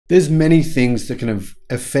There's many things that can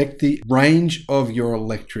affect the range of your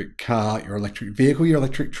electric car, your electric vehicle, your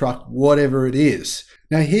electric truck, whatever it is.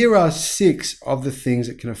 Now, here are 6 of the things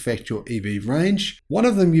that can affect your EV range. One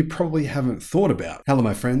of them you probably haven't thought about. Hello,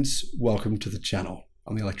 my friends. Welcome to the channel.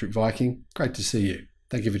 I'm the Electric Viking. Great to see you.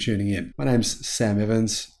 Thank you for tuning in. My name's Sam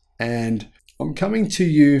Evans, and I'm coming to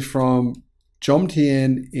you from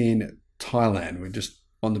Jomtien in Thailand. We're just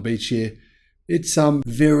on the beach here. It's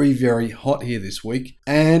very, very hot here this week,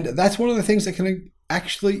 and that's one of the things that can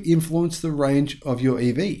actually influence the range of your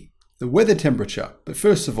EV, the weather temperature. But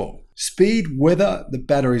first of all, speed, weather, the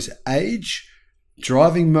battery's age,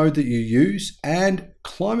 driving mode that you use, and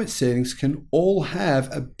climate settings can all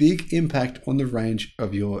have a big impact on the range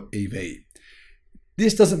of your EV.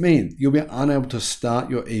 This doesn't mean you'll be unable to start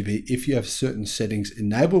your EV if you have certain settings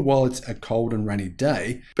enabled while it's a cold and rainy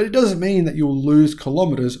day, but it doesn't mean that you'll lose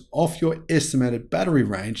kilometers off your estimated battery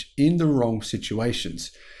range in the wrong situations.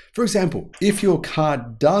 For example, if your car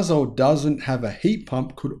does or doesn't have a heat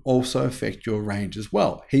pump, could also affect your range as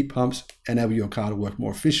well. Heat pumps enable your car to work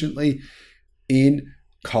more efficiently in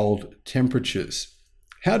cold temperatures.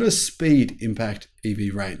 How does speed impact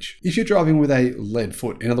EV range? If you're driving with a lead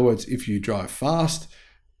foot, in other words, if you drive fast,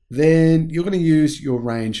 then you're going to use your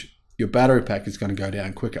range, your battery pack is going to go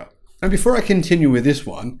down quicker. And before I continue with this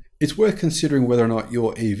one, it's worth considering whether or not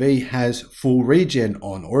your EV has full regen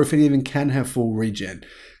on, or if it even can have full regen.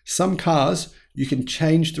 Some cars, you can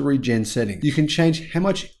change the regen setting. You can change how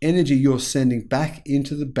much energy you're sending back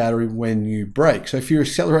into the battery when you brake. So if you're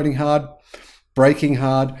accelerating hard, braking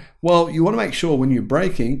hard, well, you want to make sure when you're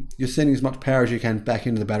braking, you're sending as much power as you can back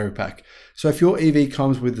into the battery pack. So if your EV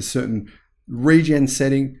comes with a certain regen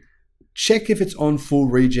setting, check if it's on full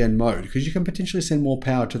regen mode, because you can potentially send more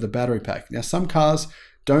power to the battery pack. Now, some cars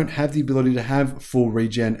don't have the ability to have full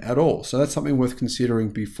regen at all, so that's something worth considering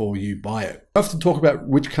before you buy it. I often talk about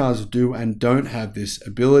which cars do and don't have this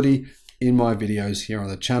ability in my videos here on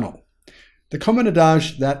the channel. The common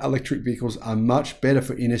adage that electric vehicles are much better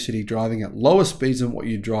for inner city driving at lower speeds than what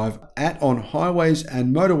you drive at on highways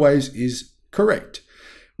and motorways is correct.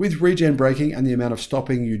 With regen braking and the amount of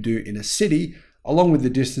stopping you do in a city, along with the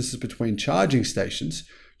distances between charging stations,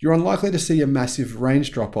 you're unlikely to see a massive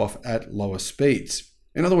range drop-off at lower speeds.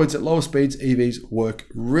 In other words, at lower speeds, EVs work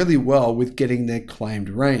really well with getting their claimed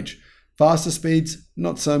range. Faster speeds,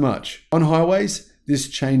 not so much. On highways, this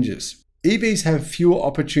changes. EVs have fewer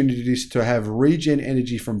opportunities to have regen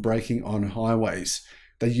energy from braking on highways.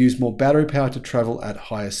 They use more battery power to travel at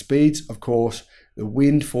higher speeds. Of course, the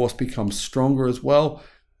wind force becomes stronger as well.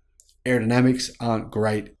 Aerodynamics aren't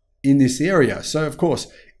great in this area. So of course,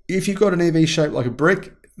 if you've got an EV shaped like a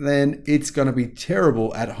brick, then it's going to be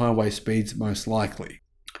terrible at highway speeds most likely.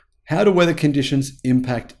 How do weather conditions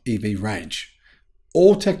impact EV range?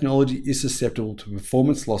 All technology is susceptible to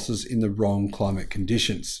performance losses in the wrong climate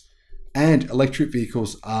conditions. And electric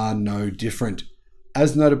vehicles are no different.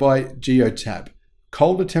 As noted by Geotab,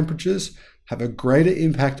 colder temperatures have a greater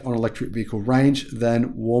impact on electric vehicle range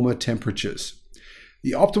than warmer temperatures.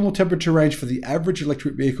 The optimal temperature range for the average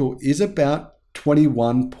electric vehicle is about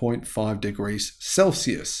 21.5 degrees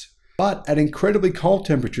Celsius. But at incredibly cold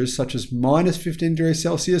temperatures, such as -15 degrees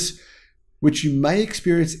Celsius, which you may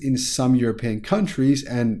experience in some European countries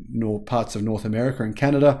and parts of North America and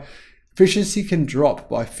Canada, efficiency can drop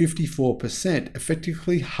by 54%,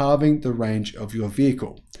 effectively halving the range of your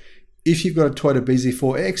vehicle. If you've got a Toyota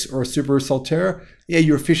BZ4X or a Subaru Solterra,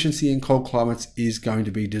 your efficiency in cold climates is going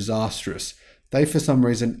to be disastrous. They, for some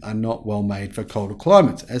reason, are not well made for colder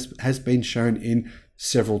climates, as has been shown in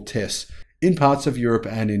several tests in parts of Europe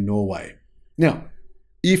and in Norway. Now,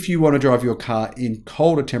 if you want to drive your car in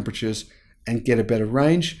colder temperatures and get a better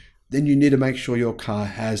range, then you need to make sure your car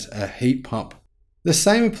has a heat pump. The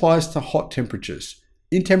same applies to hot temperatures.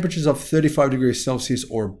 In temperatures of 35 degrees Celsius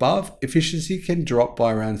or above, efficiency can drop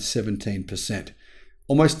by around 17%,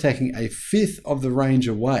 almost taking a fifth of the range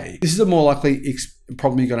away. This is a more likely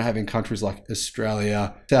problem you're going to have in countries like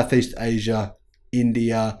Australia, Southeast Asia,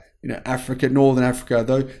 India, Africa, Northern Africa,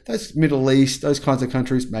 those Middle East, those kinds of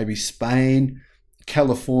countries, maybe Spain,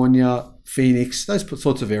 California, Phoenix, those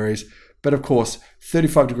sorts of areas. But of course,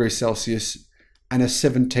 35 degrees Celsius and a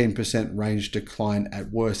 17% range decline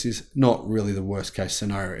at worst is not really the worst case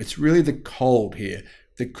scenario. It's really the cold here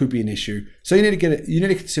that could be an issue. So you need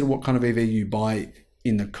to consider what kind of EV you buy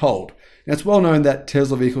in the cold. Now, it's well known that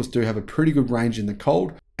Tesla vehicles do have a pretty good range in the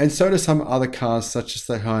cold, and so do some other cars such as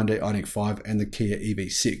the Hyundai Ioniq 5 and the Kia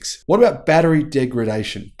EV6. What about battery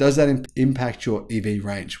degradation? Does that impact your EV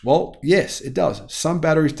range? Well, yes, it does. Some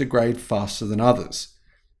batteries degrade faster than others.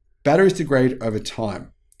 Batteries degrade over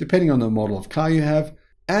time, depending on the model of car you have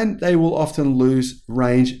and they will often lose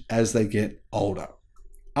range as they get older.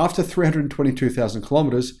 After 322,000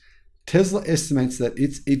 kilometers, Tesla estimates that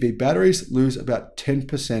its EV batteries lose about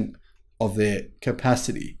 10% of their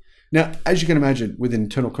capacity. Now, as you can imagine, with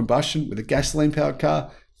internal combustion, with a gasoline-powered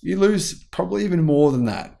car, you lose probably even more than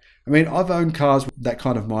that. I mean, I've owned cars with that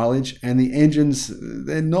kind of mileage, and the engines,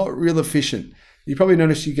 they're not real efficient. You probably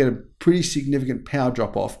notice you get a pretty significant power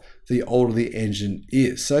drop-off the older the engine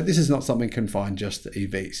is. So this is not something confined just to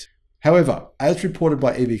EVs. However, as reported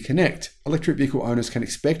by EV Connect, electric vehicle owners can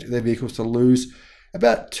expect their vehicles to lose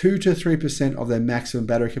about 2 to 3% of their maximum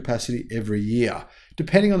battery capacity every year.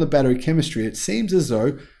 Depending on the battery chemistry, it seems as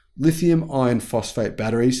though lithium iron phosphate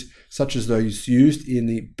batteries, such as those used in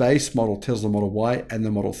the base model Tesla Model Y and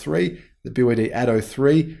the Model 3, the BYD Atto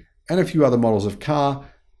 3, and a few other models of car,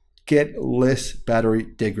 get less battery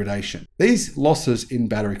degradation. These losses in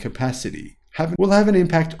battery capacity will have an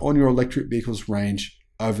impact on your electric vehicle's range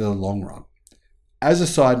over the long run. As a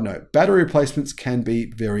side note, battery replacements can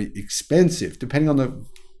be very expensive. Depending on the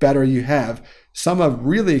battery you have, some are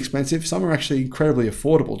really expensive, some are actually incredibly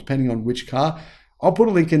affordable, depending on which car. I'll put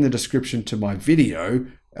a link in the description to my video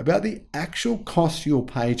about the actual cost you'll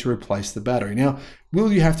pay to replace the battery. Now,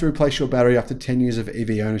 will you have to replace your battery after 10 years of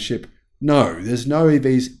EV ownership? No, there's no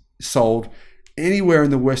EVs sold anywhere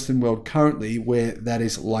in the Western world currently where that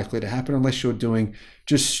is likely to happen, unless you're doing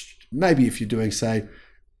maybe if you're doing, say,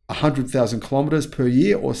 100,000 kilometers per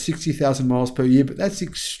year or 60,000 miles per year, but that's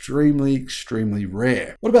extremely, extremely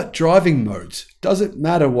rare. What about driving modes? Does it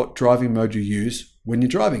matter what driving mode you use when you're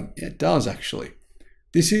driving? Yeah, it does actually.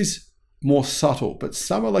 This is more subtle, but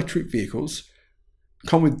some electric vehicles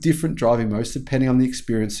come with different driving modes depending on the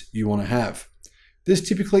experience you want to have. There's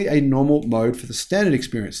typically a normal mode for the standard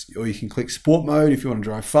experience, or you can click sport mode if you want to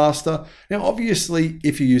drive faster. Now, obviously,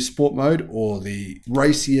 if you use sport mode or the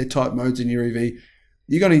racier type modes in your EV,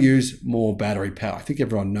 you're going to use more battery power. I think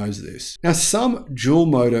everyone knows this. Now, some dual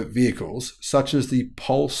motor vehicles, such as the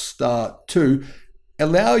Polestar 2,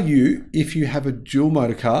 allow you, if you have a dual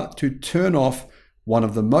motor car, to turn off one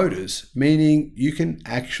of the motors, meaning you can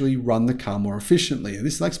actually run the car more efficiently. And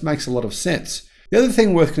this makes a lot of sense. The other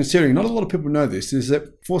thing worth considering, not a lot of people know this, is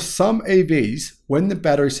that for some EVs, when the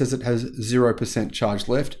battery says it has 0% charge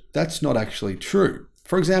left, that's not actually true.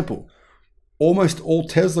 For example, almost all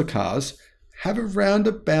Tesla cars have around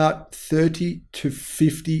about 30 to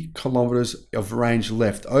 50 kilometers of range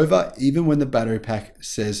left over, even when the battery pack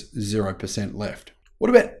says 0% left. What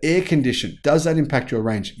about air condition? Does that impact your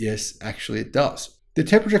range? Yes, actually it does. The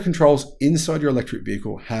temperature controls inside your electric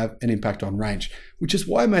vehicle have an impact on range, which is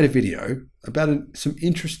why I made a video about some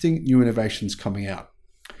interesting new innovations coming out.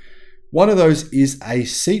 One of those is a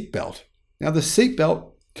seat belt. Now, the seat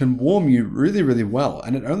belt can warm you really, really well,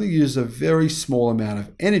 and it only uses a very small amount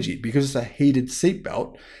of energy. Because it's a heated seat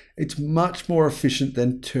belt, it's much more efficient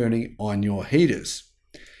than turning on your heaters.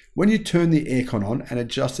 When you turn the aircon on and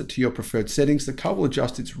adjust it to your preferred settings, the car will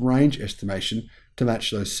adjust its range estimation to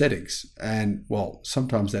match those settings. And well,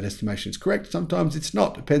 sometimes that estimation is correct, sometimes it's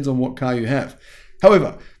not, depends on what car you have.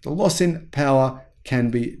 However, the loss in power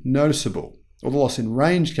can be noticeable, or the loss in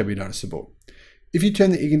range can be noticeable. If you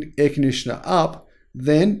turn the air conditioner up,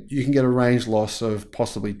 then you can get a range loss of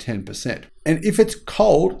possibly 10%. And if it's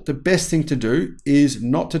cold, the best thing to do is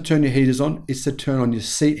not to turn your heaters on, it's to turn on your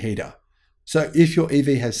seat heater. So if your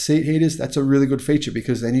EV has seat heaters, that's a really good feature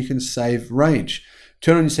because then you can save range.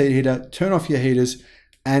 Turn on your seat heater, turn off your heaters,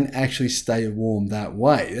 and actually stay warm that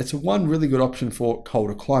way. That's one really good option for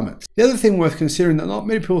colder climates. The other thing worth considering that not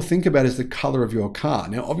many people think about is the color of your car.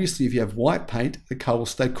 Now, obviously, if you have white paint, the car will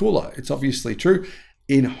stay cooler. It's obviously true.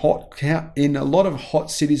 In a lot of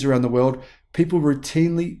hot cities around the world, people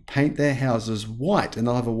routinely paint their houses white, and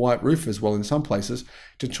they'll have a white roof as well in some places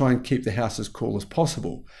to try and keep the house as cool as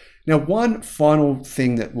possible. Now, one final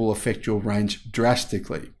thing that will affect your range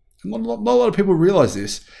drastically, not a lot of people realize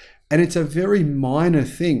this, and it's a very minor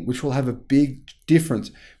thing which will have a big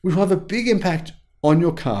difference, which will have a big impact on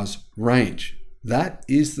your car's range. That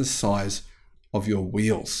is the size of your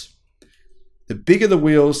wheels. The bigger the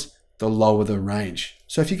wheels, the lower the range.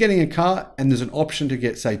 So if you're getting a car and there's an option to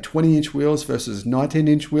get, say, 20-inch wheels versus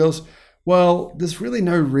 19-inch wheels, well, there's really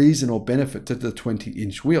no reason or benefit to the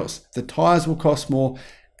 20-inch wheels. The tires will cost more,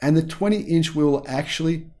 and the 20-inch wheel will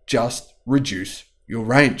actually just reduce your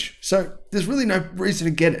range. So there's really no reason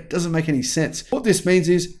to get it. It doesn't make any sense. What this means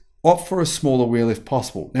is opt for a smaller wheel if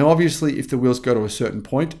possible. Now, obviously, if the wheels go to a certain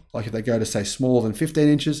point, like if they go to, say, smaller than 15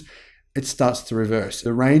 inches, it starts to reverse.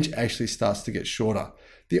 The range actually starts to get shorter.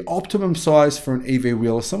 The optimum size for an EV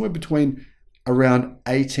wheel is somewhere between around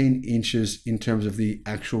 18 inches in terms of the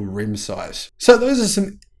actual rim size. So those are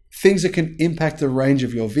some things that can impact the range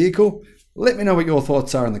of your vehicle. Let me know what your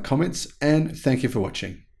thoughts are in the comments, and thank you for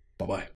watching. Bye-bye.